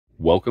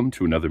Welcome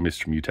to another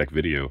Mr. Mutech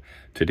video.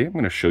 Today I'm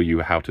going to show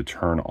you how to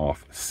turn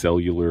off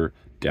cellular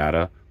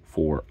data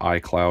for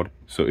iCloud.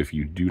 So if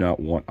you do not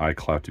want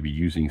iCloud to be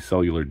using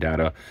cellular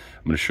data,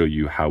 I'm going to show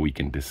you how we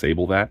can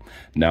disable that.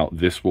 Now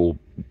this will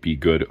be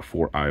good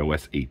for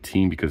iOS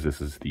 18 because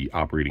this is the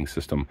operating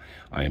system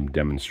I am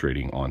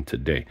demonstrating on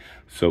today.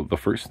 So the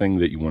first thing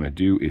that you want to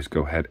do is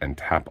go ahead and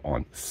tap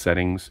on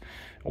settings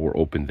or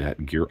open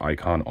that gear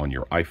icon on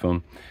your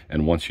iPhone.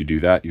 And once you do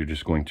that, you're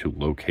just going to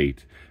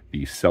locate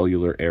the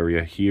cellular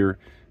area here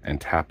and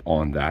tap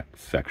on that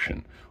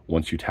section.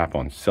 Once you tap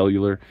on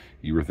cellular,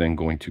 you are then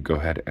going to go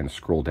ahead and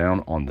scroll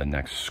down on the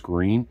next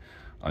screen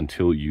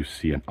until you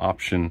see an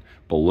option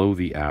below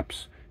the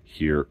apps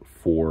here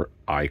for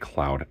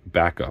iCloud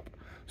backup.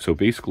 So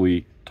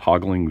basically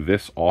toggling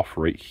this off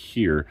right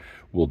here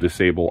will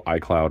disable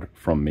iCloud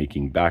from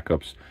making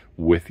backups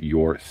with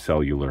your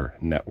cellular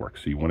network.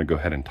 So you want to go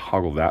ahead and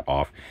toggle that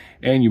off.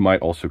 And you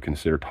might also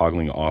consider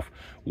toggling off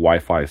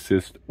Wi-Fi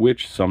assist,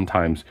 which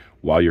sometimes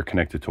while you're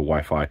connected to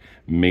Wi-Fi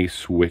may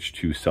switch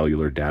to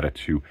cellular data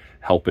to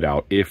help it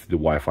out if the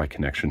Wi-Fi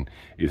connection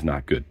is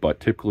not good.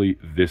 But typically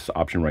this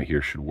option right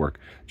here should work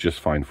just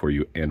fine for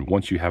you. And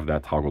once you have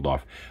that toggled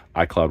off,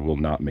 iCloud will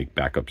not make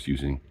backups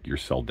using your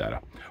cell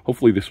data.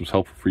 Hopefully this was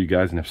helpful for you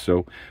guys, and if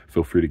so,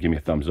 feel free to give me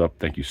a thumbs up.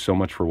 Thank you so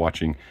much for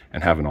watching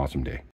and have an awesome day.